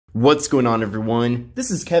What's going on, everyone?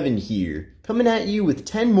 This is Kevin here, coming at you with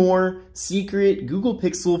 10 more secret Google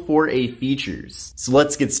Pixel 4a features. So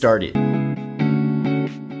let's get started.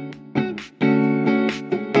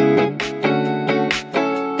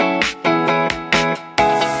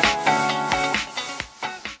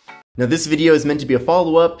 Now this video is meant to be a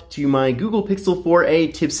follow-up to my Google Pixel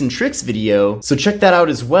 4a tips and tricks video, so check that out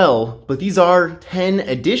as well, but these are 10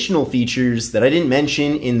 additional features that I didn't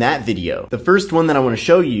mention in that video. The first one that I want to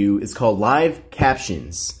show you is called Live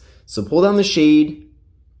Captions. So pull down the shade,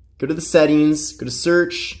 go to the settings, go to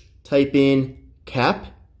search, type in cap,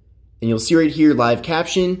 and you'll see right here Live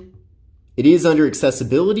Caption. It is under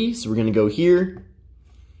accessibility, so we're going to go here,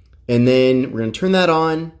 and then we're going to turn that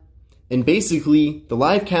on. And basically, the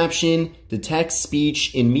live caption detects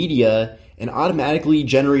speech in media and automatically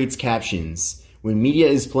generates captions. When media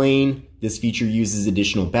is playing, this feature uses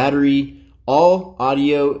additional battery. All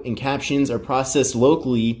audio and captions are processed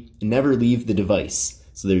locally and never leave the device.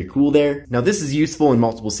 So very cool there. Now this is useful in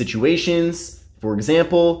multiple situations. For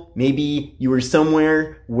example, maybe you were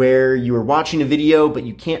somewhere where you were watching a video but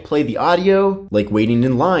you can't play the audio, like waiting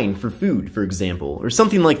in line for food, for example, or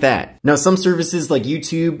something like that. Now some services like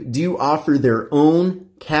YouTube do offer their own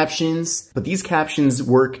captions, but these captions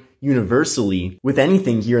work universally with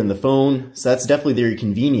anything here on the phone, so that's definitely very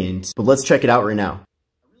convenient. But let's check it out right now.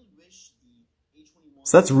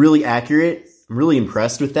 So that's really accurate. I'm really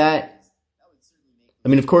impressed with that. I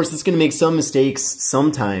mean, of course, it's going to make some mistakes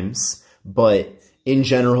sometimes, but in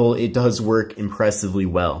general, it does work impressively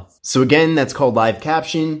well. So again, that's called Live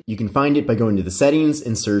Caption. You can find it by going to the settings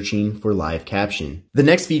and searching for Live Caption. The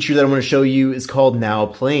next feature that I want to show you is called Now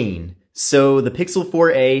Playing. So the Pixel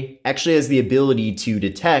 4a actually has the ability to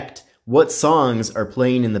detect what songs are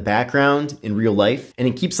playing in the background in real life, and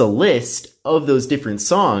it keeps a list of those different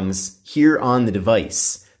songs here on the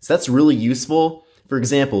device. So that's really useful. For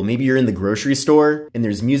example, maybe you're in the grocery store and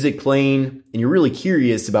there's music playing and you're really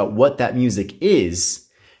curious about what that music is,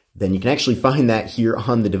 then you can actually find that here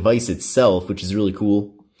on the device itself, which is really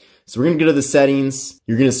cool. So we're going to go to the settings.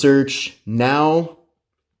 You're going to search Now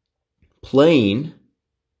Playing.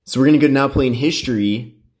 So we're going to go to Now Playing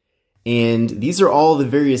History. And these are all the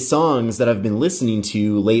various songs that I've been listening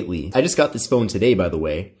to lately. I just got this phone today, by the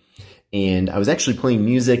way. And I was actually playing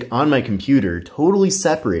music on my computer, totally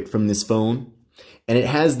separate from this phone. And it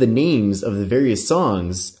has the names of the various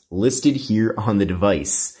songs listed here on the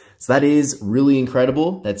device. So that is really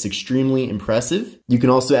incredible. That's extremely impressive. You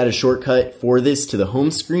can also add a shortcut for this to the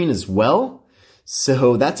home screen as well.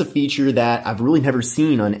 So that's a feature that I've really never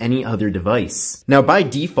seen on any other device. Now by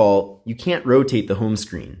default, you can't rotate the home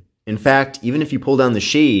screen. In fact, even if you pull down the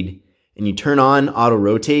shade and you turn on auto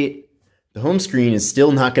rotate, the home screen is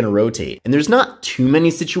still not going to rotate. And there's not too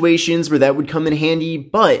many situations where that would come in handy,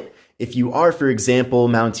 but if you are, for example,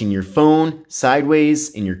 mounting your phone sideways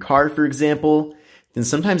in your car, for example, then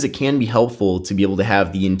sometimes it can be helpful to be able to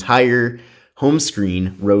have the entire home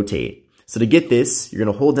screen rotate. So to get this, you're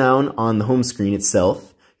going to hold down on the home screen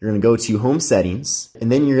itself. You're going to go to Home Settings,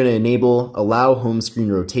 and then you're going to enable Allow Home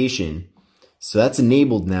Screen Rotation. So that's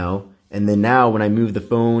enabled now. And then now when I move the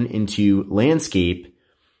phone into landscape,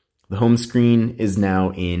 the home screen is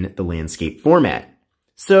now in the landscape format.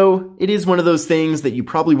 So it is one of those things that you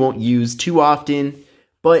probably won't use too often,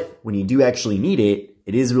 but when you do actually need it,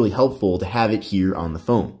 it is really helpful to have it here on the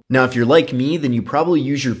phone. Now, if you're like me, then you probably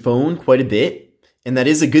use your phone quite a bit, and that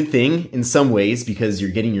is a good thing in some ways because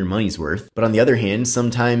you're getting your money's worth. But on the other hand,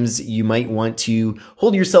 sometimes you might want to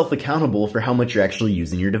hold yourself accountable for how much you're actually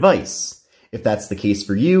using your device. If that's the case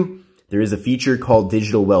for you, there is a feature called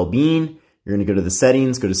Digital Wellbeing. You're going to go to the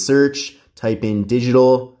settings, go to search, type in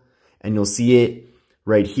digital, and you'll see it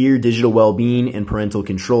right here, Digital Wellbeing and Parental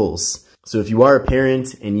Controls. So if you are a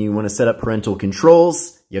parent and you want to set up parental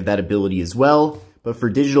controls, you have that ability as well. But for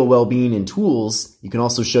digital well-being and tools, you can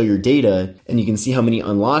also show your data and you can see how many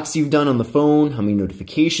unlocks you've done on the phone, how many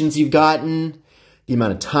notifications you've gotten, the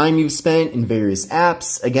amount of time you've spent in various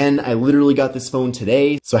apps. Again, I literally got this phone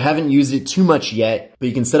today, so I haven't used it too much yet, but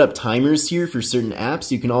you can set up timers here for certain apps.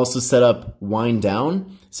 You can also set up wind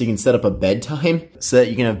down. So you can set up a bedtime so that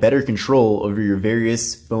you can have better control over your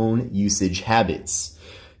various phone usage habits.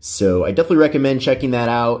 So I definitely recommend checking that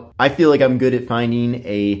out. I feel like I'm good at finding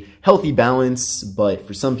a healthy balance, but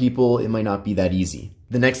for some people, it might not be that easy.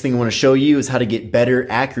 The next thing I want to show you is how to get better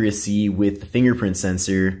accuracy with the fingerprint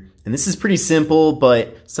sensor. And this is pretty simple,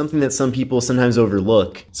 but something that some people sometimes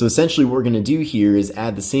overlook. So essentially what we're going to do here is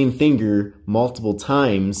add the same finger multiple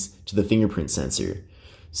times to the fingerprint sensor.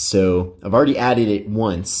 So I've already added it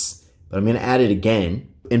once, but I'm going to add it again.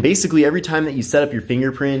 And basically every time that you set up your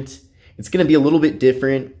fingerprint, it's going to be a little bit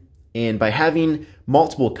different. And by having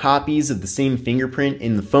multiple copies of the same fingerprint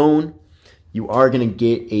in the phone, you are going to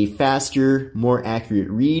get a faster, more accurate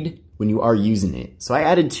read when you are using it. So I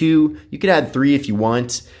added 2, you could add 3 if you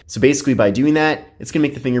want. So basically by doing that, it's going to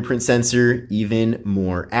make the fingerprint sensor even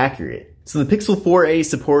more accurate. So the Pixel 4a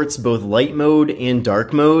supports both light mode and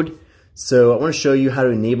dark mode. So I want to show you how to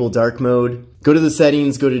enable dark mode. Go to the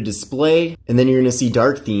settings, go to display, and then you're going to see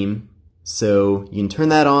dark theme. So you can turn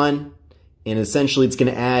that on, and essentially it's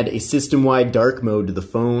going to add a system-wide dark mode to the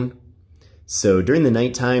phone. So during the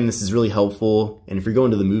nighttime, this is really helpful. And if you're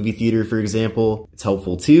going to the movie theater, for example, it's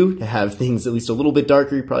helpful too to have things at least a little bit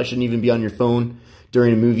darker. You probably shouldn't even be on your phone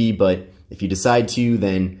during a movie, but if you decide to,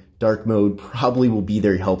 then dark mode probably will be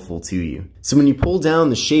very helpful to you. So when you pull down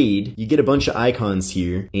the shade, you get a bunch of icons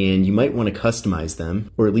here, and you might want to customize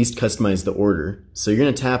them, or at least customize the order. So you're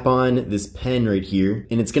going to tap on this pen right here,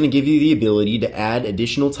 and it's going to give you the ability to add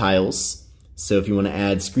additional tiles. So if you want to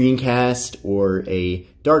add screencast or a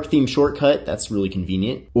dark theme shortcut, that's really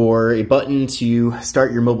convenient. Or a button to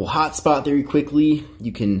start your mobile hotspot very quickly,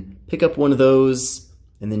 you can pick up one of those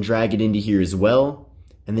and then drag it into here as well.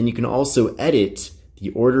 And then you can also edit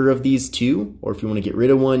the order of these two, or if you want to get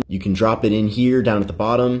rid of one, you can drop it in here down at the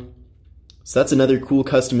bottom. So that's another cool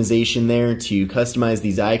customization there to customize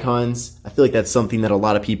these icons. I feel like that's something that a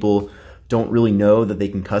lot of people don't really know that they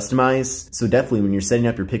can customize. So definitely when you're setting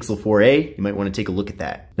up your Pixel 4a, you might want to take a look at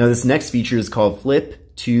that. Now this next feature is called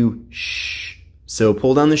flip to shh. So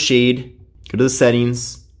pull down the shade, go to the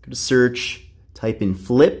settings, go to search, type in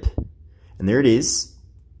flip, and there it is.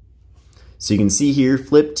 So you can see here,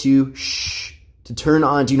 flip to shh. To turn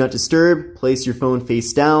on do not disturb, place your phone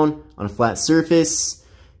face down on a flat surface.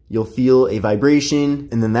 You'll feel a vibration,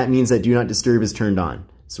 and then that means that do not disturb is turned on.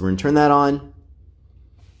 So we're gonna turn that on.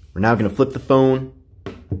 We're now going to flip the phone.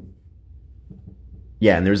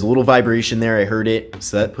 Yeah, and there's a little vibration there. I heard it.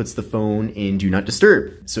 So that puts the phone in Do Not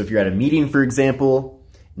Disturb. So if you're at a meeting, for example,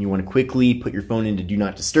 and you want to quickly put your phone into Do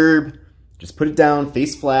Not Disturb, just put it down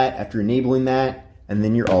face flat after enabling that, and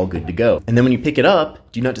then you're all good to go. And then when you pick it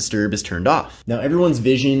up, Do Not Disturb is turned off. Now everyone's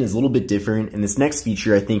vision is a little bit different, and this next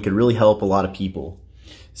feature I think could really help a lot of people.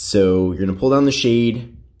 So you're going to pull down the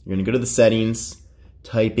shade, you're going to go to the settings,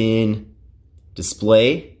 type in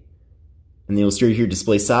display, and then you'll see here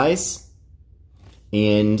display size.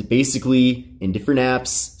 And basically in different apps,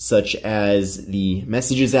 such as the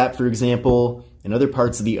Messages app, for example, and other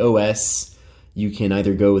parts of the OS, you can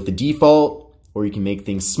either go with the default, or you can make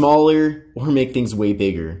things smaller, or make things way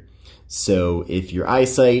bigger. So if your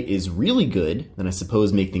eyesight is really good, then I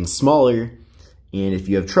suppose make things smaller. And if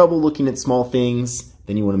you have trouble looking at small things,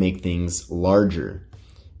 then you want to make things larger.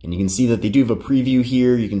 And you can see that they do have a preview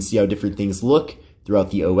here. You can see how different things look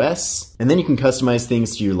throughout the OS, and then you can customize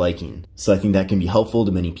things to your liking. So I think that can be helpful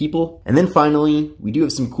to many people. And then finally, we do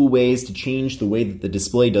have some cool ways to change the way that the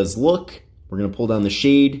display does look. We're gonna pull down the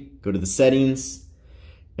shade, go to the settings,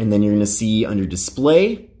 and then you're gonna see under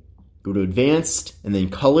display, go to advanced, and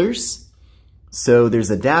then colors. So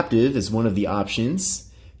there's adaptive as one of the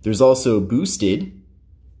options. There's also boosted,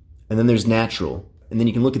 and then there's natural. And then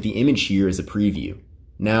you can look at the image here as a preview.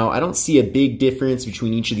 Now, I don't see a big difference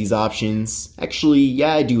between each of these options. Actually,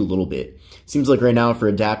 yeah, I do a little bit. Seems like right now for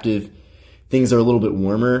adaptive, things are a little bit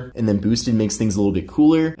warmer, and then boosted makes things a little bit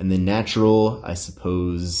cooler, and then natural, I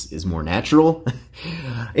suppose, is more natural.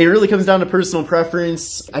 It really comes down to personal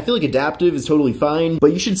preference. I feel like adaptive is totally fine,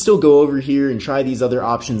 but you should still go over here and try these other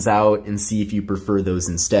options out and see if you prefer those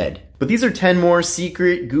instead. But these are 10 more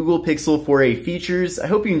secret Google Pixel 4a features. I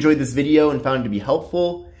hope you enjoyed this video and found it to be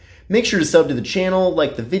helpful. Make sure to sub to the channel,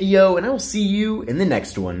 like the video, and I will see you in the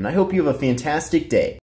next one. And I hope you have a fantastic day.